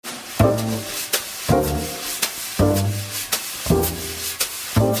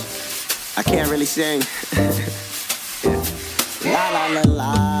can't really sing. La la la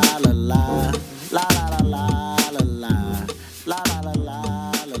la la la la la la la la la la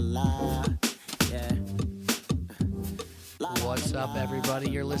la la la. Yeah. What's up, everybody?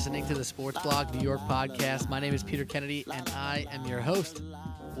 You're listening to the Sports Blog New York podcast. My name is Peter Kennedy, and I am your host.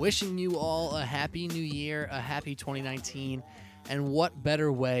 Wishing you all a happy new year, a happy 2019, and what better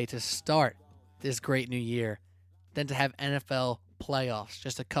way to start this great new year than to have NFL playoffs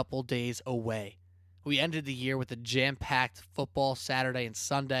just a couple days away. We ended the year with a jam-packed football Saturday and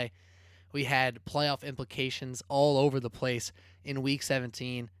Sunday. We had playoff implications all over the place in Week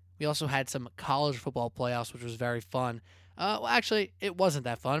 17. We also had some college football playoffs, which was very fun. Well, actually, it wasn't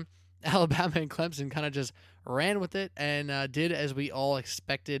that fun. Alabama and Clemson kind of just ran with it and did as we all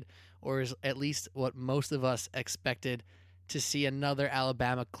expected, or at least what most of us expected, to see another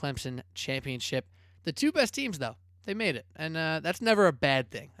Alabama-Clemson championship. The two best teams, though, they made it, and that's never a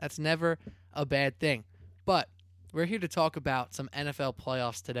bad thing. That's never a bad thing. But we're here to talk about some NFL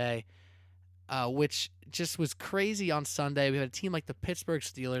playoffs today, which just was crazy on Sunday. We had a team like the Pittsburgh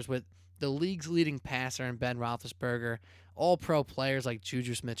Steelers with the league's leading passer in Ben Roethlisberger, all-pro players like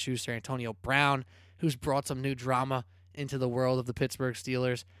Juju Smith-Schuster, Antonio Brown, who's brought some new drama into the world of the Pittsburgh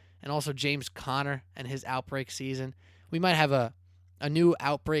Steelers, and also James Conner and his outbreak season. We might have a new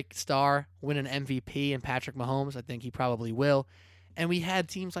outbreak star win an MVP in Patrick Mahomes. I think he probably will. And we had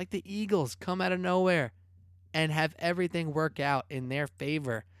teams like the Eagles come out of nowhere and have everything work out in their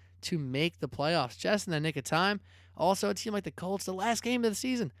favor to make the playoffs just in the nick of time. Also, a team like the Colts, the last game of the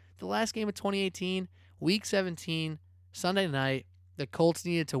season, the last game of 2018, Week 17, Sunday night, the Colts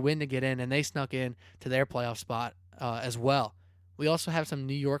needed to win to get in, and they snuck in to their playoff spot as well. We also have some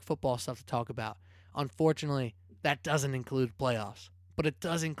New York football stuff to talk about. Unfortunately, that doesn't include playoffs, but it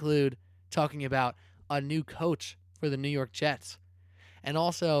does include talking about a new coach for the New York Jets, and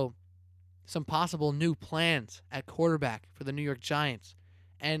also some possible new plans at quarterback for the New York Giants,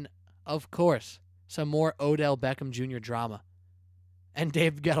 and, of course, some more Odell Beckham Jr. drama, and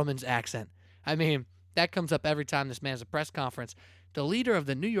Dave Gettleman's accent. I mean, that comes up every time this man has a press conference. The leader of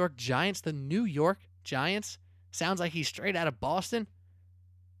the New York Giants, sounds like he's straight out of Boston.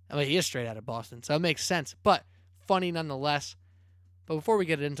 I mean, he is straight out of Boston, so it makes sense, but funny nonetheless. But before we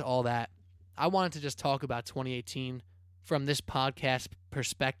get into all that, I wanted to just talk about 2018 from this podcast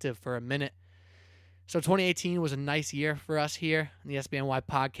perspective for a minute. So 2018 was a nice year for us here in the SBNY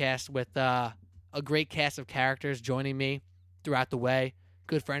podcast with a great cast of characters joining me throughout the way.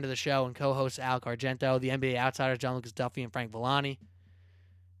 Good friend of the show and co-host Alec Argento, the NBA Outsiders, John Lucas Duffy and Frank Villani.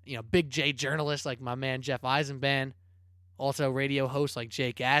 Big J journalists like my man Jeff Eisenband. Also radio hosts like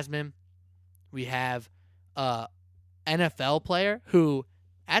Jake Asman. We have a NFL player who,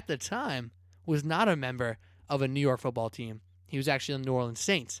 at the time, was not a member of a New York football team. He was actually the New Orleans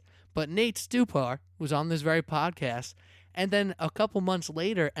Saints. But Nate Stupar was on this very podcast, and then a couple months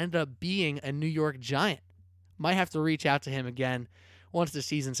later ended up being a New York Giant. Might have to reach out to him again once the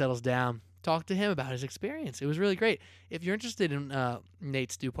season settles down. Talk to him about his experience. It was really great. If you're interested in Nate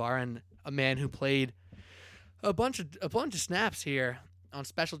Stupar, and a man who played a bunch of snaps here on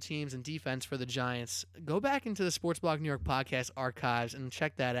special teams and defense for the Giants, go back into the Sports Blog New York podcast archives and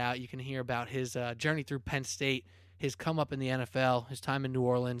check that out. You can hear about his journey through Penn State, his come up in the NFL, his time in New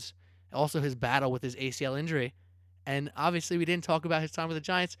Orleans, also his battle with his ACL injury. And obviously we didn't talk about his time with the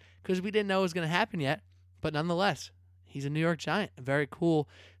Giants because we didn't know it was going to happen yet. But nonetheless, he's a New York Giant. A very cool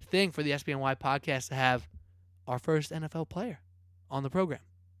thing for the SBNY podcast to have our first NFL player on the program.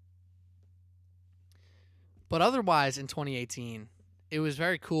 But otherwise, in 2018, it was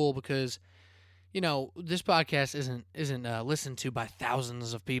very cool because, this podcast isn't listened to by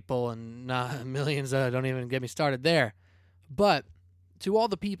thousands of people and millions. Don't even get me started there. But to all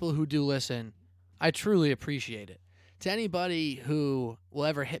the people who do listen, I truly appreciate it. To anybody who will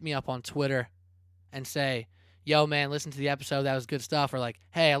ever hit me up on Twitter and say, yo, man, listen to the episode, that was good stuff, or like,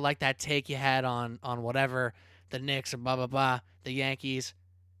 hey, I like that take you had on whatever, the Knicks or blah, blah, blah, the Yankees,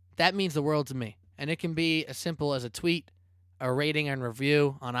 that means the world to me. And it can be as simple as a tweet, a rating and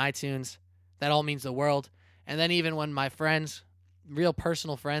review on iTunes. That all means the world. And then even when my friends, real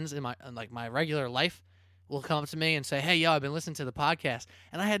personal friends in my regular life, will come up to me and say, hey, yo, I've been listening to the podcast,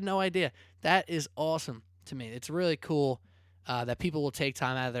 and I had no idea. That is awesome to me. It's really cool that people will take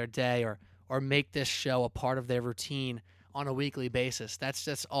time out of their day or make this show a part of their routine on a weekly basis. That's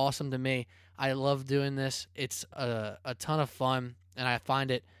just awesome to me. I love doing this. It's a ton of fun, and I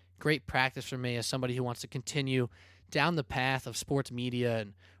find it great practice for me as somebody who wants to continue down the path of sports media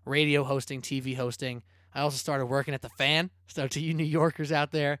and radio hosting, TV hosting. I also started working at The Fan, so to you New Yorkers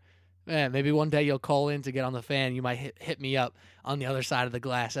out there, Man, maybe one day you'll call in to get on the fan. You might hit me up on the other side of the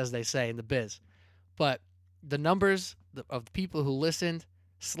glass, as they say in the biz. But the numbers of the people who listened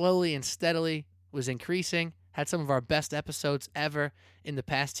slowly and steadily was increasing. Had some of our best episodes ever in the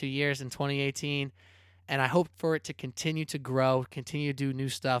past 2 years in 2018. And I hope for it to continue to grow, continue to do new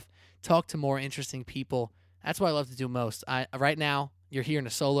stuff, talk to more interesting people. That's what I love to do most. Right now, you're hearing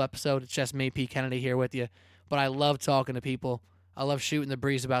a solo episode. It's just me, Pete Kennedy, here with you. But I love talking to people. I love shooting the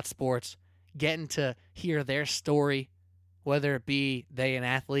breeze about sports, getting to hear their story, whether it be they an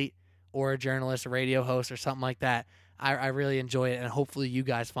athlete or a journalist, a radio host, or something like that. I really enjoy it, and hopefully you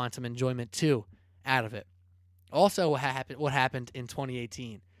guys find some enjoyment, too, out of it. Also, what happened in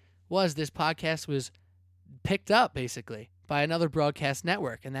 2018 was this podcast was picked up, basically, by another broadcast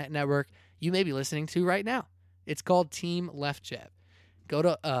network, and that network you may be listening to right now. It's called Team Left Jab. Go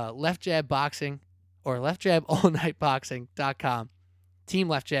to Left Jab Boxing or leftjaballnightboxing.com. Team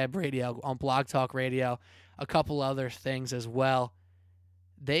Left Jab Radio on Blog Talk Radio, a couple other things as well.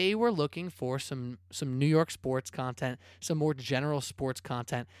 They were looking for some New York sports content, some more general sports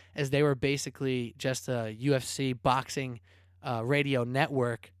content, as they were basically just a UFC boxing radio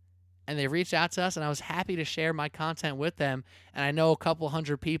network. And they reached out to us, and I was happy to share my content with them. And I know a couple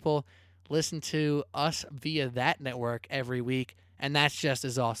hundred people listen to us via that network every week, and that's just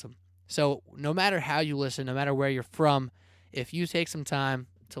as awesome. So no matter how you listen, no matter where you're from, if you take some time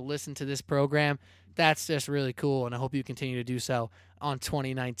to listen to this program, that's just really cool, and I hope you continue to do so on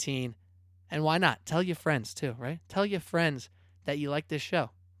 2019. And why not? Tell your friends, too, right? Tell your friends that you like this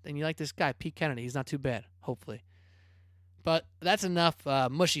show, and you like this guy, Pete Kennedy. He's not too bad, hopefully. But that's enough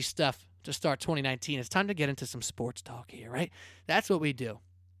mushy stuff to start 2019. It's time to get into some sports talk here, right? That's what we do.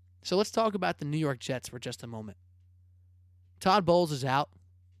 So let's talk about the New York Jets for just a moment. Todd Bowles is out,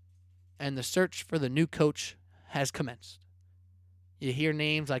 and the search for the new coach has commenced. You hear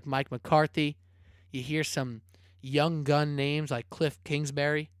names like Mike McCarthy. You hear some young gun names like Cliff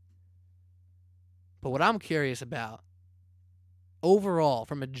Kingsbury. But what I'm curious about, overall,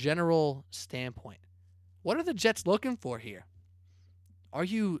 from a general standpoint, what are the Jets looking for here? Are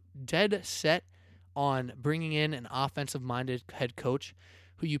you dead set on bringing in an offensive-minded head coach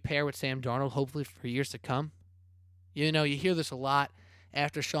who you pair with Sam Darnold, hopefully for years to come? You know, you hear this a lot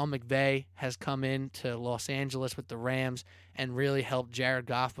after Sean McVay has come into Los Angeles with the Rams and really helped Jared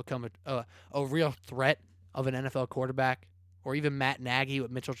Goff become a real threat of an NFL quarterback, or even Matt Nagy with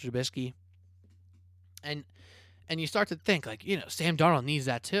Mitchell Trubisky. And you start to think, like, you know, Sam Darnold needs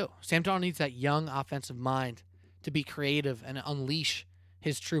that too. Sam Darnold needs that young offensive mind to be creative and unleash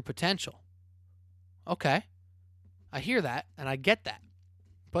his true potential. Okay, I hear that, and I get that.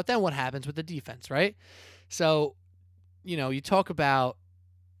 But then what happens with the defense, right? So, you know, you talk about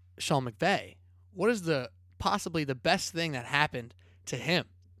Sean McVay. What is possibly the best thing that happened to him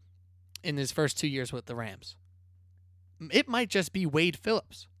in his first 2 years with the Rams? It might just be Wade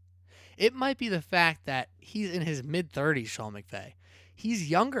Phillips. It might be the fact that he's in his mid-30s, Sean McVay. He's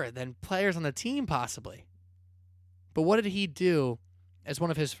younger than players on the team, possibly. But what did he do as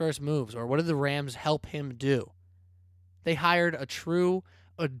one of his first moves, or what did the Rams help him do? They hired a true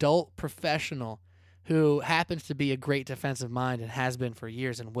adult professional who happens to be a great defensive mind and has been for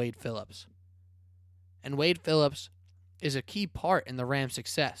years in Wade Phillips. And Wade Phillips is a key part in the Rams'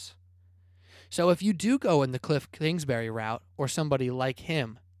 success. So if you do go in the Cliff Kingsbury route or somebody like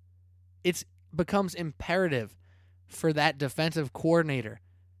him, it becomes imperative for that defensive coordinator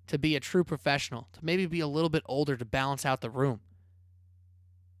to be a true professional, to maybe be a little bit older to balance out the room.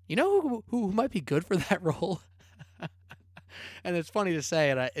 You know who might be good for that role? And it's funny to say,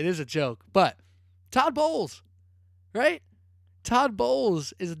 and it is a joke, but Todd Bowles, right? Todd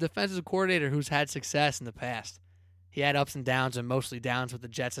Bowles is a defensive coordinator who's had success in the past. He had ups and downs, and mostly downs with the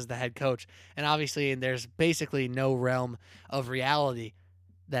Jets as the head coach. And obviously, there's basically no realm of reality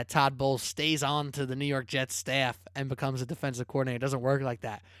that Todd Bowles stays on to the New York Jets staff and becomes a defensive coordinator. It doesn't work like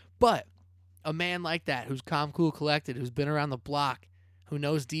that. But a man like that, who's calm, cool, collected, who's been around the block, who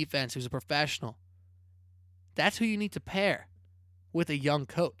knows defense, who's a professional, that's who you need to pair with a young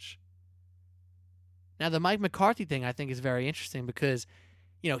coach. Now, the Mike McCarthy thing I think is very interesting because,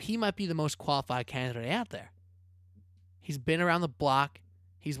 you know, he might be the most qualified candidate out there. He's been around the block.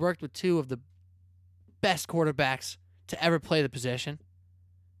 He's worked with two of the best quarterbacks to ever play the position.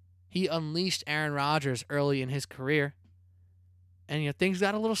 He unleashed Aaron Rodgers early in his career. And, you know, things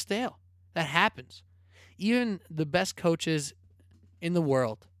got a little stale. That happens. Even the best coaches in the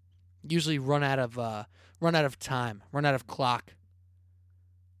world usually run out of time, run out of clock.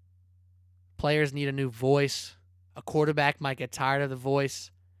 Players need a new voice. A quarterback might get tired of the voice.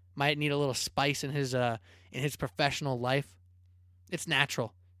 Might need a little spice in his professional life. It's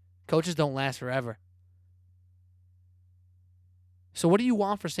natural. Coaches don't last forever. So what do you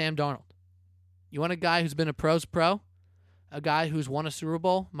want for Sam Darnold? You want a guy who's been a pro's pro? A guy who's won a Super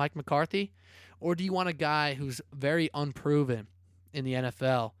Bowl, Mike McCarthy? Or do you want a guy who's very unproven in the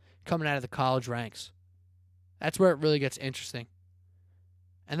NFL, coming out of the college ranks? That's where it really gets interesting.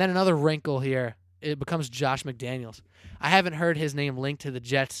 And then another wrinkle here, it becomes Josh McDaniels. I haven't heard his name linked to the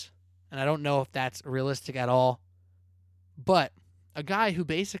Jets, and I don't know if that's realistic at all. But a guy who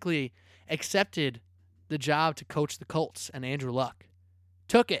basically accepted the job to coach the Colts and Andrew Luck,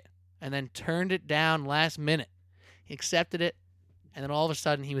 took it, and then turned it down last minute. He accepted it, and then all of a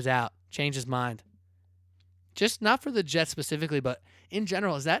sudden he was out, changed his mind. Just not for the Jets specifically, but in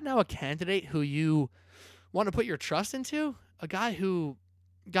general, is that now a candidate who you want to put your trust into? A guy who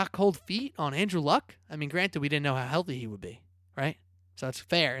got cold feet on Andrew Luck? I mean, granted, we didn't know how healthy he would be, right? So it's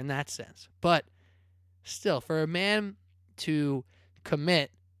fair in that sense. But still, for a man to commit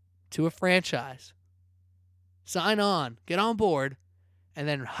to a franchise, sign on, get on board, and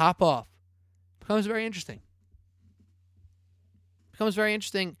then hop off, becomes very interesting. Becomes very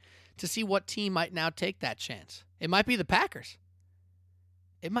interesting to see what team might now take that chance. It might be the Packers.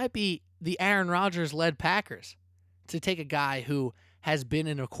 It might be the Aaron Rodgers-led Packers to take a guy who has been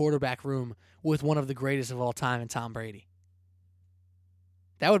in a quarterback room with one of the greatest of all time in Tom Brady.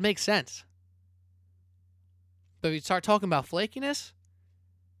 That would make sense. But if you start talking about flakiness,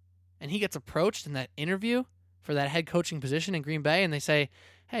 and he gets approached in that interview for that head coaching position in Green Bay, and they say,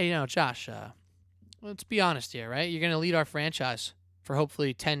 hey, Josh, let's be honest here, right? You're going to lead our franchise for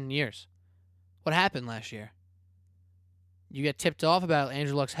hopefully 10 years. What happened last year? You get tipped off about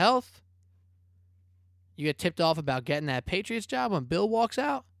Andrew Luck's health. You get tipped off about getting that Patriots job when Bill walks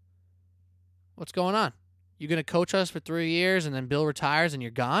out. What's going on? You're going to coach us for 3 years and then Bill retires and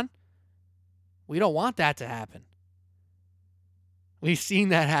you're gone? We don't want that to happen. We've seen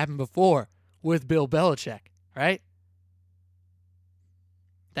that happen before with Bill Belichick, right?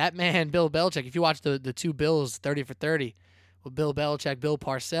 That man, Bill Belichick, if you watch the two Bills 30 for 30 with Bill Belichick, Bill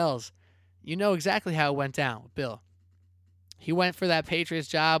Parcells, you know exactly how it went down with Bill. He went for that Patriots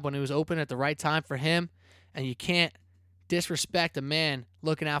job when it was open at the right time for him, and you can't disrespect a man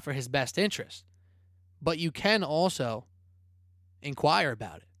looking out for his best interest. But you can also inquire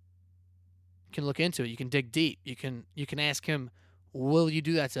about it. You can look into it. You can dig deep. You can ask him, will you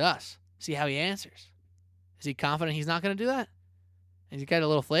do that to us? See how he answers. Is he confident he's not going to do that? And he got a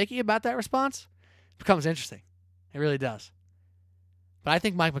little flaky about that response? It becomes interesting. It really does. But I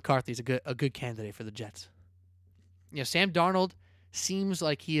think Mike McCarthy is a good candidate for the Jets. Sam Darnold seems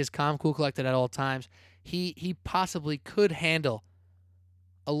like he is calm, cool, collected at all times. He possibly could handle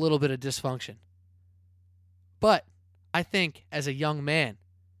a little bit of dysfunction. But I think as a young man,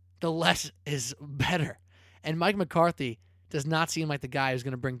 the less is better. And Mike McCarthy does not seem like the guy who's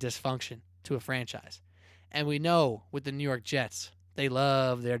going to bring dysfunction to a franchise. And we know with the New York Jets, they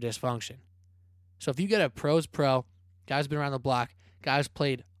love their dysfunction. So if you get a pro's pro, guy who's been around the block, guy who's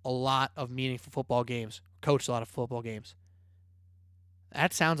played a lot of meaningful football games, coached a lot of football games,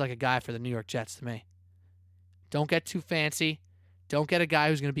 that sounds like a guy for the New York Jets to me. Don't get too fancy. Don't get a guy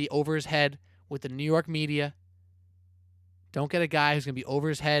who's going to be over his head with the New York media. Don't get a guy who's going to be over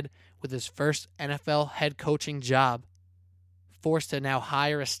his head with his first NFL head coaching job, forced to now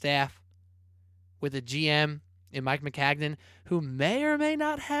hire a staff with a GM in Mike Maccagnan who may or may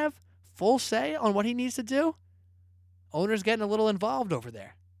not have full say on what he needs to do. Owner's getting a little involved over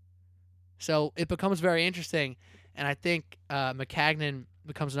there. So it becomes very interesting, and I think Maccagnan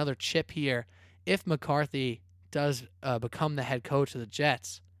becomes another chip here. If McCarthy does become the head coach of the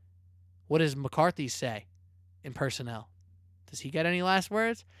Jets, what does McCarthy say in personnel? Does he get any last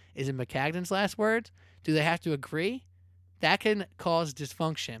words? Is it Maccagnan's last words? Do they have to agree? That can cause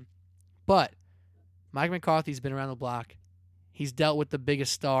dysfunction. But Mike McCarthy's been around the block. He's dealt with the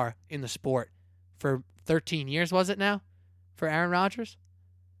biggest star in the sport for 13 years, was it now, for Aaron Rodgers?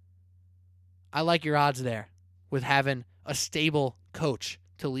 I like your odds there with having a stable coach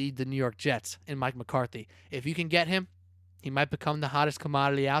to lead the New York Jets in Mike McCarthy. If you can get him, he might become the hottest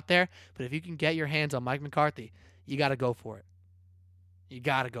commodity out there. But if you can get your hands on Mike McCarthy, you got to go for it. You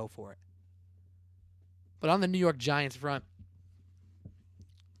got to go for it. But on the New York Giants front,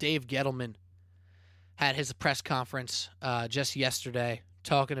 Dave Gettleman had his press conference just yesterday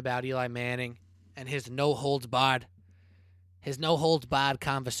talking about Eli Manning and his no-holds-barred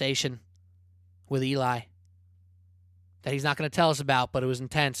conversation with Eli that he's not going to tell us about, but it was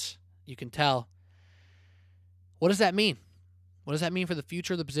intense. You can tell. What does that mean? What does that mean for the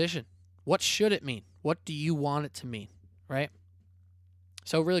future of the position? What should it mean? What do you want it to mean, right?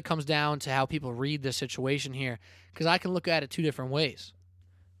 So it really comes down to how people read this situation here, because I can look at it two different ways.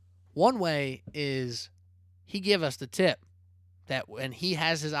 One way is he gave us the tip that when he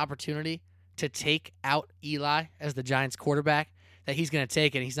has his opportunity to take out Eli as the Giants quarterback, that he's going to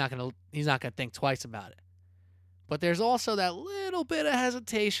take it. He's not going to think twice about it. But there's also that little bit of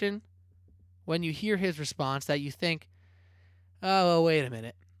hesitation when you hear his response that you think, oh, wait a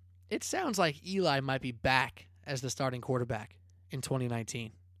minute. It sounds like Eli might be back as the starting quarterback in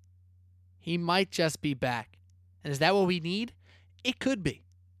 2019. He might just be back. And is that what we need? It could be,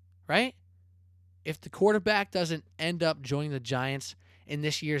 right? If the quarterback doesn't end up joining the Giants in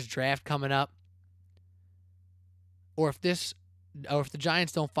this year's draft coming up, or if the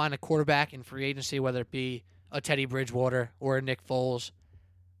Giants don't find a quarterback in free agency, whether it be a Teddy Bridgewater or a Nick Foles,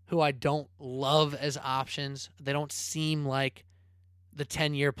 who I don't love as options. They don't seem like the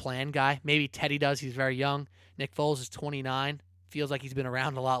 10-year plan guy. Maybe Teddy does. He's very young. Nick Foles is 29. Feels like he's been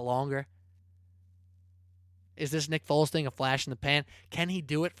around a lot longer. Is this Nick Foles thing a flash in the pan? Can he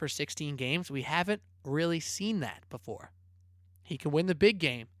do it for 16 games? We haven't really seen that before. He can win the big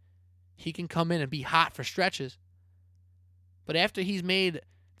game. He can come in and be hot for stretches. But after he's made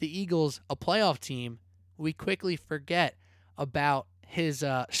the Eagles a playoff team, we quickly forget about his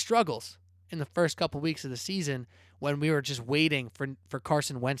struggles in the first couple weeks of the season when we were just waiting for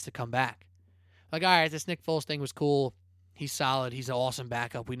Carson Wentz to come back. Like, all right, this Nick Foles thing was cool. He's solid. He's an awesome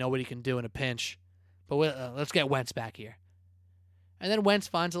backup. We know what he can do in a pinch. But let's get Wentz back here. And then Wentz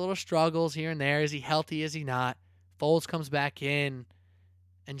finds a little struggles here and there. Is he healthy? Is he not? Foles comes back in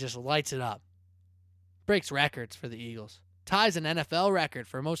and just lights it up. Breaks records for the Eagles. Ties an NFL record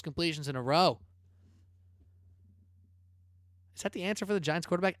for most completions in a row. Is that the answer for the Giants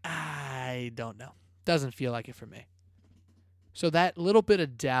quarterback? I don't know. Doesn't feel like it for me. So that little bit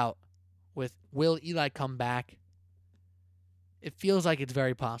of doubt with will Eli come back, it feels like it's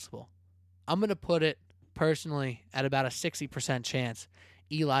very possible. I'm going to put it personally at about a 60% chance.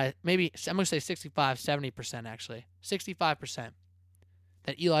 Eli, maybe I'm going to say 65, 70% actually. 65%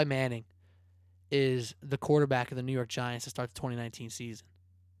 that Eli Manning is the quarterback of the New York Giants to start the 2019 season.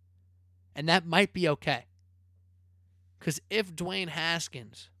 And that might be okay. Because if Dwayne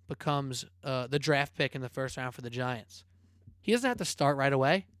Haskins becomes the draft pick in the first round for the Giants, he doesn't have to start right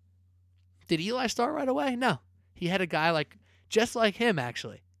away. Did Eli start right away? No. He had a guy just like him,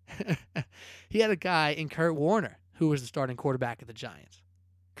 actually. He had a guy in Kurt Warner who was the starting quarterback of the Giants.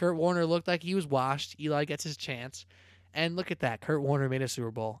 Kurt Warner looked like he was washed. Eli gets his chance. And look at that. Kurt Warner made a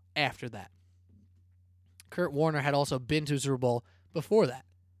Super Bowl after that. Kurt Warner had also been to a Super Bowl before that.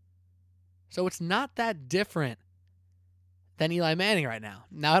 So it's not that different than Eli Manning right now.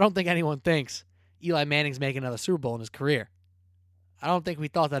 Now, I don't think anyone thinks Eli Manning's making another Super Bowl in his career. I don't think we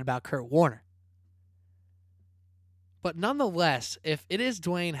thought that about Kurt Warner. But nonetheless, if it is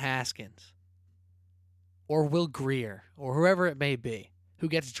Dwayne Haskins or Will Grier or whoever it may be who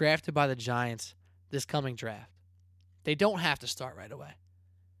gets drafted by the Giants this coming draft, they don't have to start right away.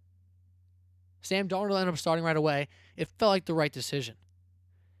 Sam Darnold ended up starting right away. It felt like the right decision.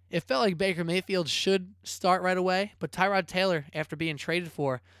 It felt like Baker Mayfield should start right away, but Tyrod Taylor, after being traded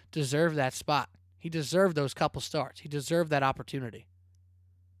for, deserved that spot. He deserved those couple starts. He deserved that opportunity.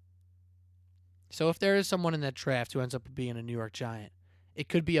 So if there is someone in that draft who ends up being a New York Giant, it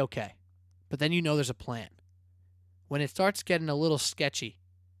could be okay. But then you know there's a plan. When it starts getting a little sketchy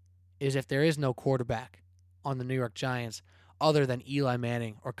is if there is no quarterback on the New York Giants other than Eli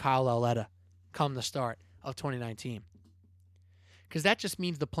Manning or Kyle Lauletta come the start of 2019. Because that just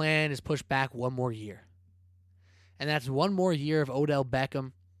means the plan is pushed back one more year. And that's one more year of Odell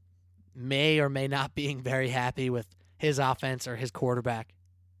Beckham may or may not being very happy with his offense or his quarterback.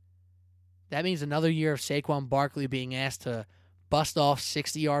 That means another year of Saquon Barkley being asked to bust off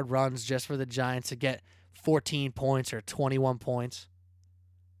 60-yard runs just for the Giants to get 14 points or 21 points.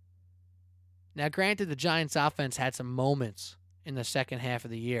 Now, granted, the Giants' offense had some moments in the second half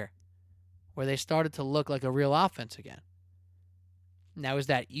of the year where they started to look like a real offense again. Now, is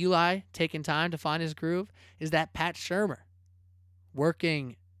that Eli taking time to find his groove? Is that Pat Shurmur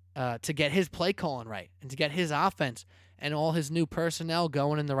working to get his play calling right and to get his offense and all his new personnel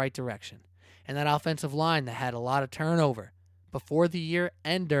going in the right direction? And that offensive line that had a lot of turnover before the year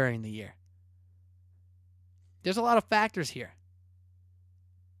and during the year. There's a lot of factors here.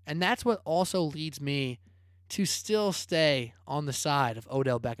 And that's what also leads me to still stay on the side of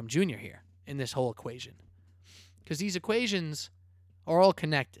Odell Beckham Jr. here in this whole equation. Because these equations are all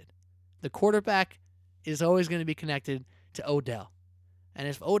connected. The quarterback is always going to be connected to Odell. And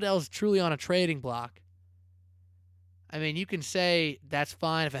if Odell's truly on a trading block, I mean, you can say that's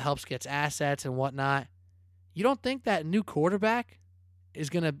fine if it helps get assets and whatnot. You don't think that new quarterback is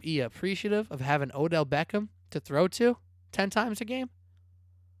going to be appreciative of having Odell Beckham to throw to 10 times a game?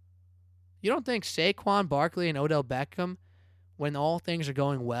 You don't think Saquon Barkley and Odell Beckham, when all things are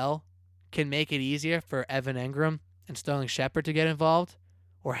going well, can make it easier for Evan Engram and Sterling Shepard to get involved?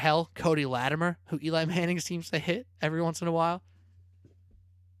 Or hell, Cody Latimer, who Eli Manning seems to hit every once in a while?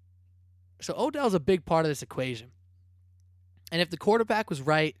 So Odell's a big part of this equation. And if the quarterback was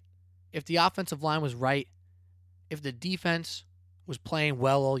right, if the offensive line was right, if the defense was playing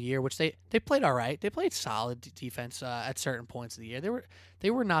well all year, which they played all right. They played solid defense at certain points of the year.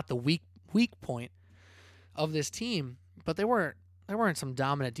 They were not the weak point of this team, but they weren't some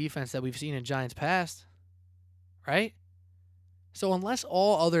dominant defense that we've seen in Giants past, right? So unless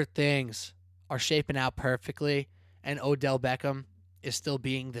all other things are shaping out perfectly and Odell Beckham is still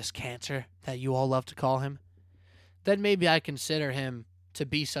being this cancer that you all love to call him, then maybe I consider him to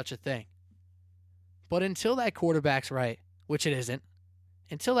be such a thing. But until that quarterback's right, which it isn't,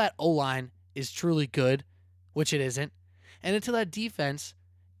 until that O-line is truly good, which it isn't, and until that defense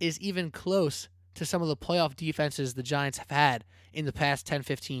is even close to some of the playoff defenses the Giants have had in the past 10,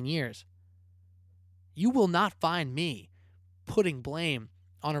 15 years, you will not find me putting blame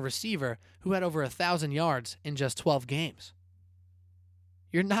on a receiver who had over 1,000 yards in just 12 games.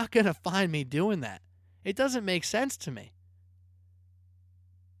 You're not going to find me doing that. It doesn't make sense to me.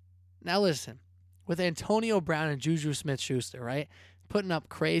 Now listen, with Antonio Brown and Juju Smith-Schuster, right, putting up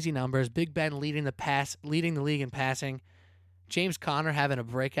crazy numbers, Big Ben leading the league in passing, James Conner having a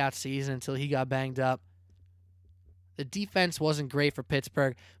breakout season until he got banged up. The defense wasn't great for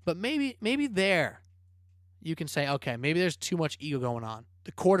Pittsburgh, but maybe there you can say, okay, maybe there's too much ego going on.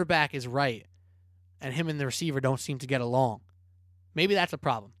 The quarterback is right, and him and the receiver don't seem to get along. Maybe that's a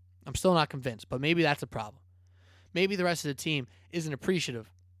problem. I'm still not convinced, but maybe that's a problem. Maybe the rest of the team isn't appreciative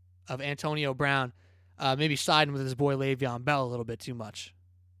of Antonio Brown maybe siding with his boy Le'Veon Bell a little bit too much.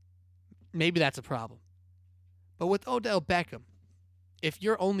 Maybe that's a problem. But with Odell Beckham, if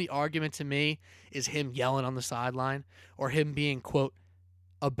your only argument to me is him yelling on the sideline or him being, quote,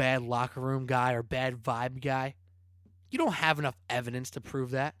 a bad locker room guy or bad vibe guy, you don't have enough evidence to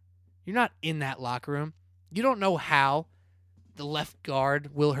prove that. You're not in that locker room. You don't know how the left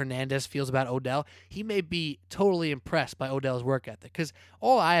guard, Will Hernandez, feels about Odell. He may be totally impressed by Odell's work ethic because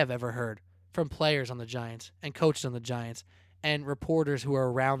all I have ever heard from players on the Giants and coaches on the Giants and reporters who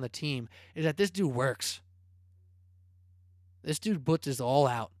are around the team is that this dude works. This dude puts his all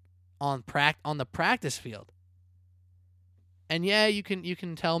out on the practice field. And yeah, you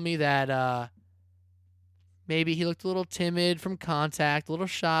can tell me that maybe he looked a little timid from contact, a little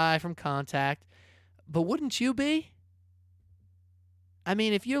shy from contact, but wouldn't you be? I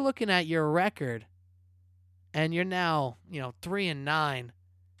mean, if you're looking at your record and you're now, 3-9,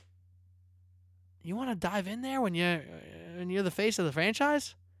 you want to dive in there when you're the face of the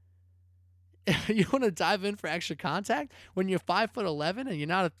franchise? You want to dive in for extra contact when you're 5'11" and you're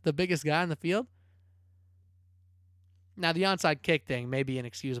not the biggest guy on the field? Now, the onside kick thing may be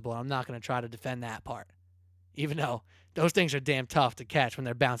inexcusable. I'm not going to try to defend that part, even though those things are damn tough to catch when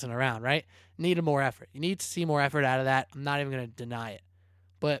they're bouncing around, right? Needed more effort. You need to see more effort out of that. I'm not even going to deny it.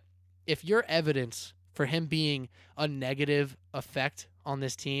 But if your evidence for him being a negative effect on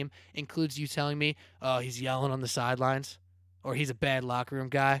this team includes you telling me, oh, he's yelling on the sidelines, or he's a bad locker room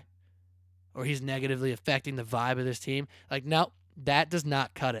guy, or he's negatively affecting the vibe of this team, no, that does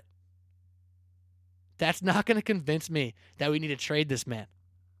not cut it. That's not going to convince me that we need to trade this man.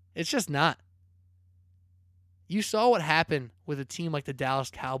 It's just not. You saw what happened with a team like the Dallas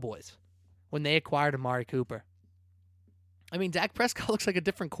Cowboys when they acquired Amari Cooper. I mean, Dak Prescott looks like a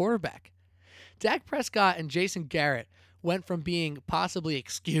different quarterback. Dak Prescott and Jason Garrett went from being possibly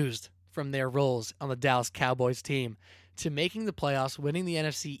excused from their roles on the Dallas Cowboys team to making the playoffs, winning the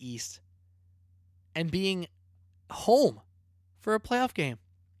NFC East, and being home for a playoff game.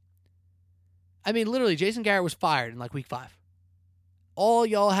 I mean, literally, Jason Garrett was fired in week 5. All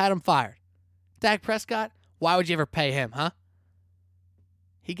y'all had him fired. Dak Prescott, why would you ever pay him, huh?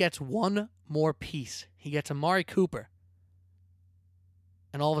 He gets one more piece. He gets Amari Cooper.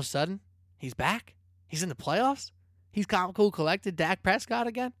 And all of a sudden, he's back. He's in the playoffs. He's calm, cool, collected. Dak Prescott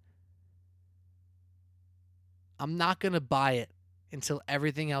again. I'm not going to buy it until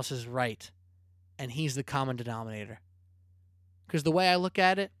everything else is right and he's the common denominator. Because the way I look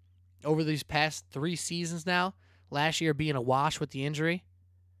at it, over these past 3 seasons now, last year being a wash with the injury,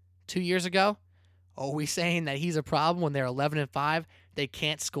 2 years ago, are we saying that he's a problem when they're 11-5? They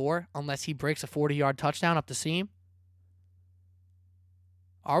can't score unless he breaks a 40-yard touchdown up the seam?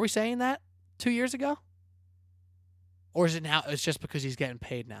 Are we saying that 2 years ago? Or is it now? It's just because he's getting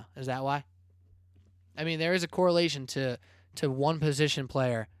paid now. Is that why? I mean, there is a correlation to one position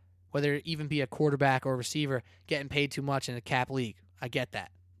player, whether it even be a quarterback or a receiver, getting paid too much in a cap league. I get that.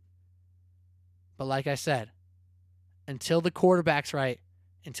 But like I said, until the quarterback's right,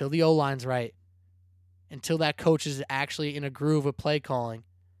 until the O-line's right, until that coach is actually in a groove of play calling,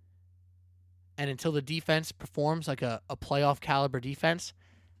 and until the defense performs like a playoff caliber defense,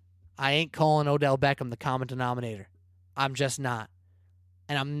 I ain't calling Odell Beckham the common denominator. I'm just not.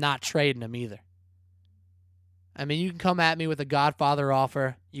 And I'm not trading him either. I mean, you can come at me with a Godfather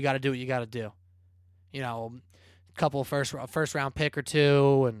offer. You got to do what you got to do. You know, a couple first round pick or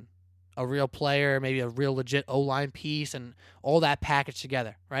two and a real player, maybe a real legit O-line piece and all that packaged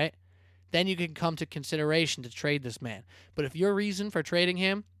together, right? Then you can come to consideration to trade this man. But if your reason for trading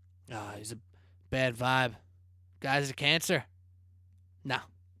him, he's a bad vibe, guy's a cancer, no.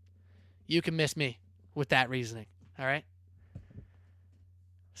 You can miss me with that reasoning, all right?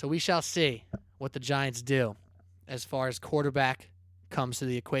 So we shall see what the Giants do as far as quarterback comes to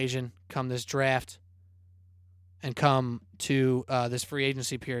the equation, come this draft, and come to this free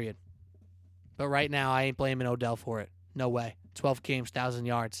agency period. But right now, I ain't blaming Odell for it. No way. 12 games, 1,000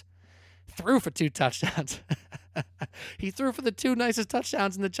 yards. Threw for 2 touchdowns. He threw for the 2 nicest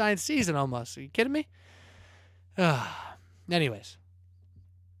touchdowns in the Giants season almost. Are you kidding me? Anyways,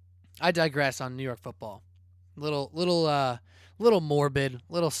 I digress on New York football. Little morbid,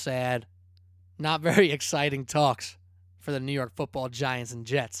 little sad. Not very exciting talks for the New York football Giants and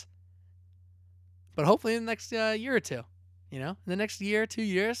Jets. But hopefully in the next year or two, in the next year, 2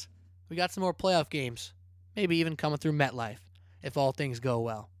 years, we got some more playoff games. Maybe even coming through MetLife if all things go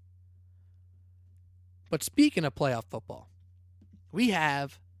well. But speaking of playoff football, we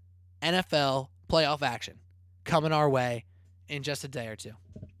have NFL playoff action coming our way in just a day or two.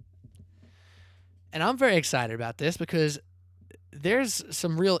 And I'm very excited about this because there's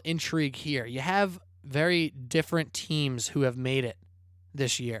some real intrigue here. You have very different teams who have made it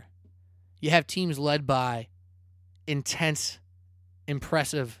this year. You have teams led by intense,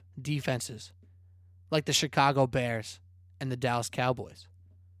 impressive defenses like the Chicago Bears and the Dallas Cowboys.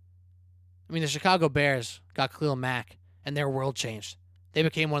 I mean, the Chicago Bears got Khalil Mack, and their world changed. They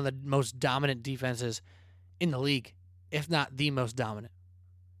became one of the most dominant defenses in the league, if not the most dominant.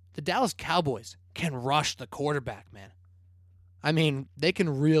 The Dallas Cowboys can rush the quarterback, man. I mean, they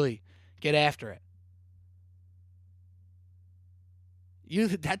can really get after it.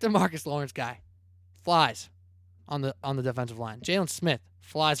 That DeMarcus Lawrence guy flies on the defensive line. Jalen Smith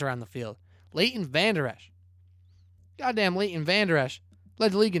flies around the field. Leighton Vander Esch. Goddamn Leighton Vander Esch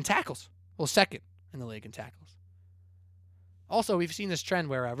led the league in tackles. Well, second in the league in tackles. Also, we've seen this trend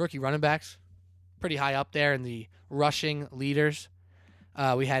where rookie running backs, pretty high up there in the rushing leaders.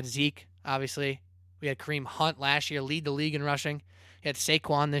 We had Zeke, obviously. We had Kareem Hunt last year, lead the league in rushing. You had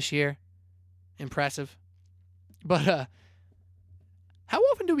Saquon this year. Impressive. But how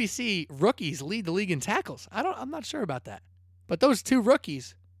often do we see rookies lead the league in tackles? I'm not sure about that. But those 2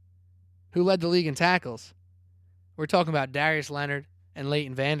 rookies who led the league in tackles, we're talking about Darius Leonard and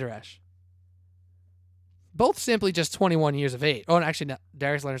Leighton Vander Esch. Both simply just 21 years of age. Oh, actually, no,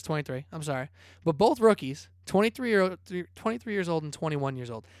 Darius Leonard's 23. I'm sorry. But both rookies, 23 years old and 21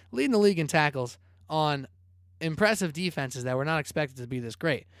 years old, leading the league in tackles on impressive defenses that were not expected to be this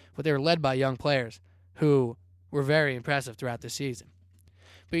great. But they were led by young players who were very impressive throughout the season.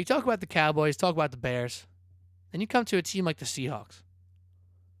 But you talk about the Cowboys, talk about the Bears, then you come to a team like the Seahawks.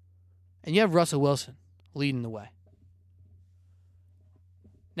 And you have Russell Wilson leading the way.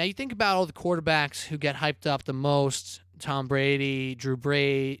 Now, you think about all the quarterbacks who get hyped up the most: Tom Brady, Drew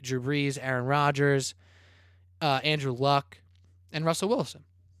Brees, Aaron Rodgers, Andrew Luck, and Russell Wilson.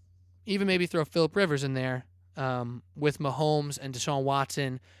 Even maybe throw Phillip Rivers in there with Mahomes and Deshaun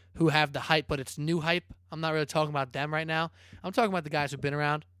Watson, who have the hype, but it's new hype. I'm not really talking about them right now. I'm talking about the guys who've been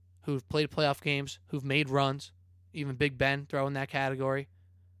around, who've played playoff games, who've made runs, even Big Ben throw in that category.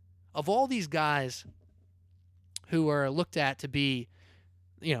 Of all these guys who are looked at to be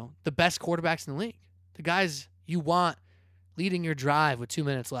the best quarterbacks in the league, the guys you want leading your drive with 2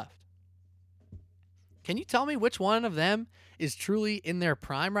 minutes left. Can you tell me which one of them is truly in their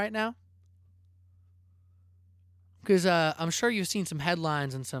prime right now? Because I'm sure you've seen some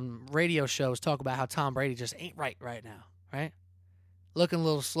headlines and some radio shows talk about how Tom Brady just ain't right now, right? Looking a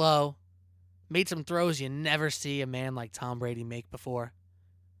little slow. Made some throws you never see a man like Tom Brady make before.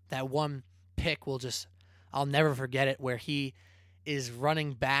 That one pick I'll never forget it, where he is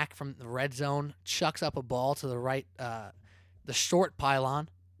running back from the red zone, chucks up a ball to the right, the short pylon,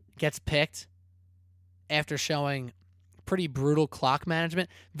 gets picked after showing pretty brutal clock management.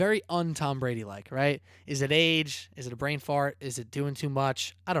 Very un-Tom Brady-like, right? Is it age? Is it a brain fart? Is it doing too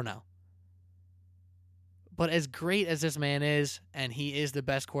much? I don't know. But as great as this man is, and he is the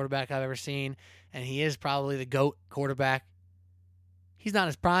best quarterback I've ever seen, and he is probably the GOAT quarterback, he's not in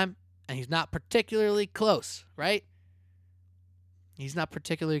his prime, And he's not particularly close, right? He's not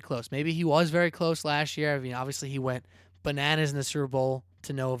particularly close. Maybe he was very close last year. I mean, obviously he went bananas in the Super Bowl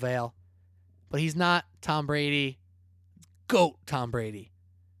to no avail. But he's not Tom Brady, GOAT Tom Brady,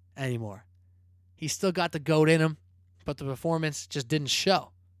 anymore. He's still got the GOAT in him, but the performance just didn't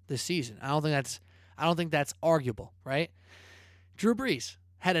show this season. I don't think that's arguable, right? Drew Brees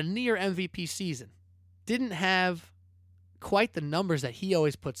had a near MVP season. Didn't have quite the numbers that he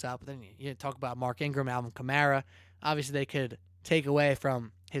always puts up. Then you talk about Mark Ingram, Alvin Kamara. Obviously, they could take away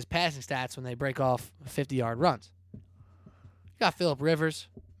from his passing stats when they break off 50-yard runs. You got Phillip Rivers.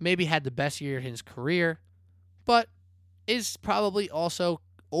 Maybe had the best year in his career, but is probably also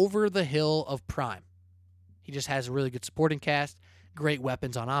over the hill of prime. He just has a really good supporting cast, great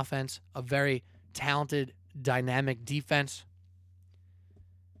weapons on offense, a very talented, dynamic defense.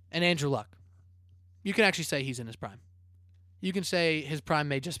 And Andrew Luck. You can actually say he's in his prime. You can say his prime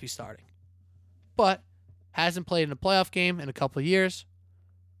may just be starting. But hasn't played in a playoff game in a couple of years.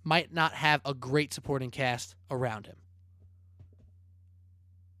 Might not have a great supporting cast around him.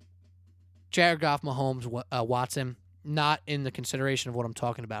 Jared Goff, Mahomes, Watson, not in the consideration of what I'm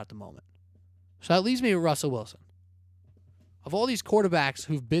talking about at the moment. So that leaves me with Russell Wilson. Of all these quarterbacks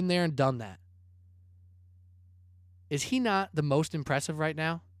who've been there and done that, is he not the most impressive right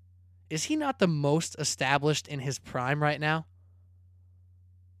now? Is he not the most established in his prime right now?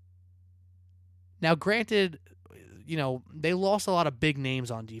 Now, granted, they lost a lot of big names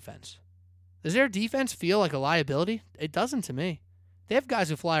on defense. Does their defense feel like a liability? It doesn't to me. They have guys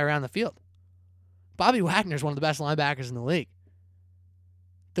who fly around the field. Bobby Wagner is one of the best linebackers in the league.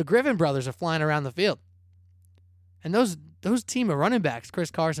 The Griffin brothers are flying around the field. And those team of running backs,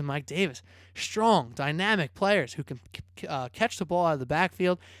 Chris Carson, Mike Davis, strong, dynamic players who can catch the ball out of the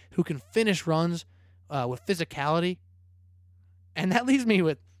backfield, who can finish runs with physicality. And that leaves me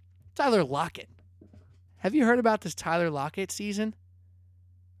with Tyler Lockett. Have you heard about this Tyler Lockett season?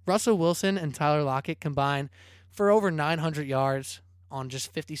 Russell Wilson and Tyler Lockett combined for over 900 yards on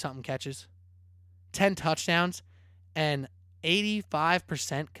just 50-something catches, 10 touchdowns, and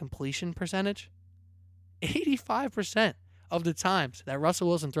 85% completion percentage. 85% of the times that Russell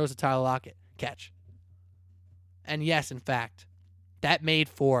Wilson throws to Tyler Lockett, catch. And yes, in fact, that made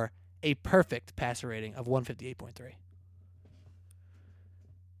for a perfect passer rating of 158.3.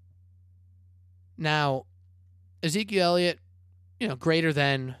 Now, Ezekiel Elliott, greater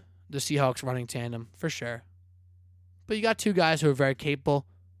than the Seahawks running tandem, for sure. But you got two guys who are very capable,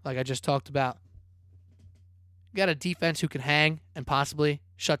 like I just talked about. You got a defense who can hang and possibly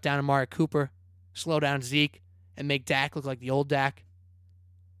shut down Amari Cooper, slow down Zeke, and make Dak look like the old Dak.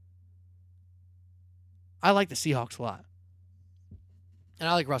 I like the Seahawks a lot. And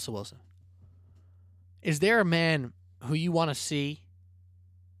I like Russell Wilson. Is there a man who you want to see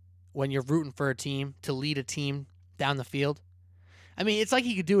when you're rooting for a team to lead a team down the field? I mean, it's like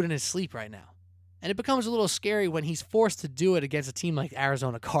he could do it in his sleep right now. And it becomes a little scary when he's forced to do it against a team like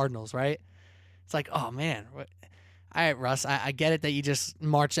Arizona Cardinals, right? It's like, oh, man. All right, Russ, I get it that you just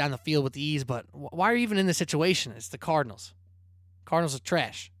march down the field with ease, but why are you even in this situation? It's the Cardinals. Cardinals are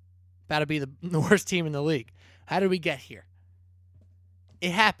trash. About to be the worst team in the league. How did we get here?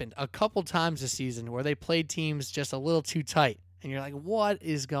 It happened a couple times this season where they played teams just a little too tight. And you're like, what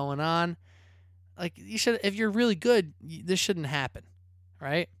is going on? Like, you should, if you're really good, this shouldn't happen,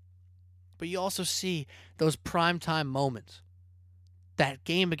 right? But you also see those primetime moments. That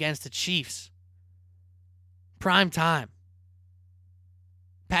game against the Chiefs. Prime time.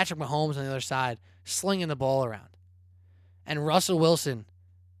 Patrick Mahomes on the other side, slinging the ball around. And Russell Wilson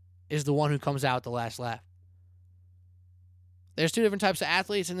is the one who comes out with the last laugh. There's two different types of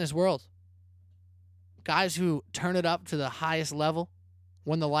athletes in this world. Guys who turn it up to the highest level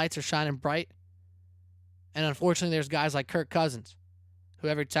when the lights are shining bright. And unfortunately, there's guys like Kirk Cousins, who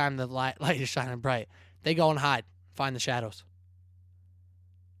every time the light is shining bright, they go and hide, find the shadows.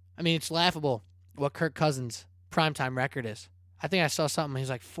 I mean, it's laughable what Kirk Cousins' primetime record is. I think I saw something. He's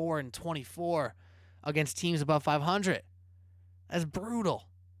like 4-24 against teams above 500. That's brutal.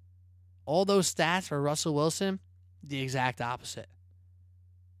 All those stats for Russell Wilson, the exact opposite.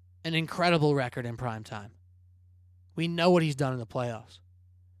 An incredible record in primetime. We know what he's done in the playoffs.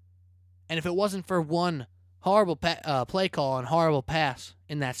 And if it wasn't for one horrible play call and horrible pass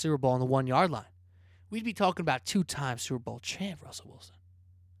in that Super Bowl on the 1-yard line, we'd be talking about two-time Super Bowl champ Russell Wilson.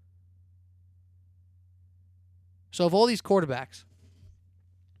 So of all these quarterbacks,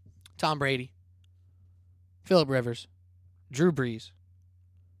 Tom Brady, Phillip Rivers, Drew Brees,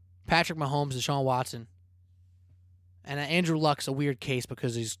 Patrick Mahomes, Deshaun Watson, and Andrew Luck's a weird case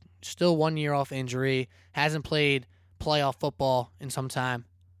because he's still 1 year off injury, hasn't played playoff football in some time.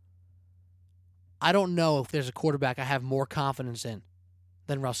 I don't know if there's a quarterback I have more confidence in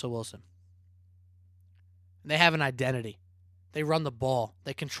than Russell Wilson. They have an identity. They run the ball.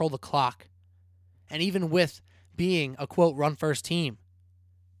 They control the clock. And even with being a, quote, run-first team,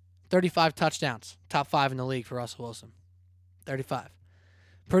 35 touchdowns, top 5 in the league for Russell Wilson. 35.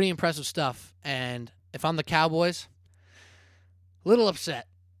 Pretty impressive stuff. And if I'm the Cowboys, a little upset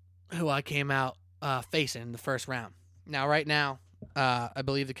who I came out facing in the first round. Now, right now, I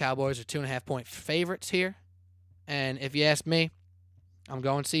believe the Cowboys are 2.5-point favorites here. And if you ask me, I'm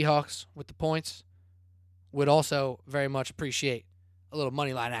going Seahawks with the points. Would also very much appreciate a little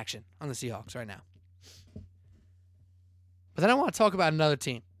money line action on the Seahawks right now. But then I want to talk about another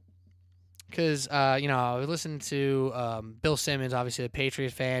team. Because, I was listening to Bill Simmons, obviously a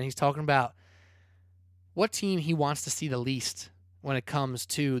Patriots fan. He's talking about what team he wants to see the least when it comes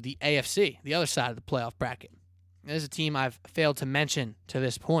to the AFC, the other side of the playoff bracket. There's a team I've failed to mention to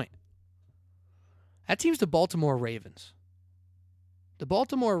this point. That team's the Baltimore Ravens. The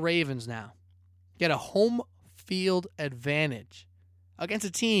Baltimore Ravens now get a home field advantage against a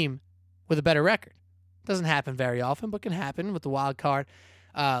team with a better record. Doesn't happen very often, but can happen with the wild card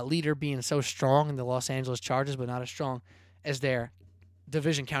leader being so strong in the Los Angeles Chargers, but not as strong as their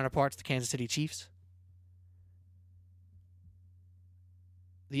division counterparts, the Kansas City Chiefs.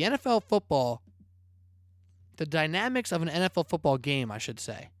 The NFL football, the dynamics of an NFL football game, I should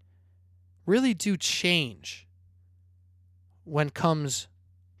say, really do change when comes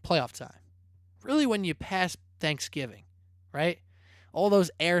playoff time. Really when you pass Thanksgiving, right? All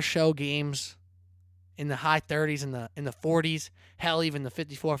those air show games in the high 30s and in the 40s, hell, even the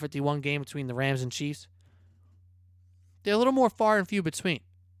 54-51 game between the Rams and Chiefs, they're a little more far and few between.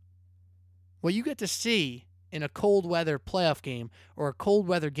 What you get to see in a cold weather playoff game or a cold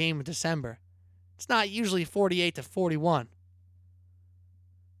weather game in December, it's not usually 48-41.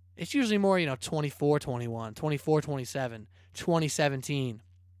 It's usually more, 24-21, 24-27, 20-17.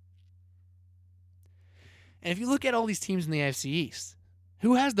 And if you look at all these teams in the AFC East,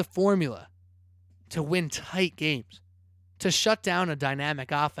 who has the formula to win tight games, to shut down a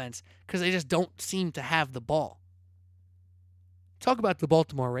dynamic offense because they just don't seem to have the ball? Talk about the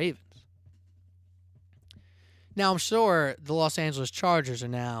Baltimore Ravens. Now, I'm sure the Los Angeles Chargers are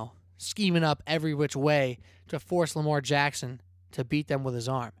now scheming up every which way to force Lamar Jackson to beat them with his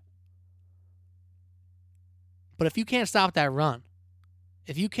arm. But if you can't stop that run,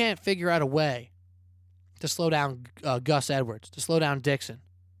 if you can't figure out a way to slow down Gus Edwards, to slow down Dixon,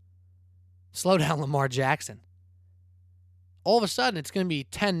 slow down Lamar Jackson, all of a sudden it's going to be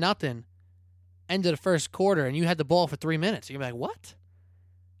 10-0 end of the first quarter, and you had the ball for 3 minutes. You're going to be like, what?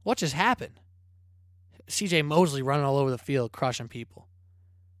 What just happened? C.J. Mosley running all over the field, crushing people.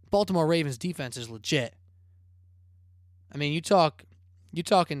 Baltimore Ravens defense is legit. I mean, you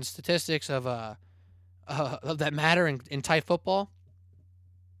talking statistics of that matter in tight football,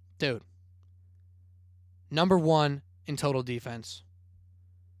 dude. Number 1 in total defense.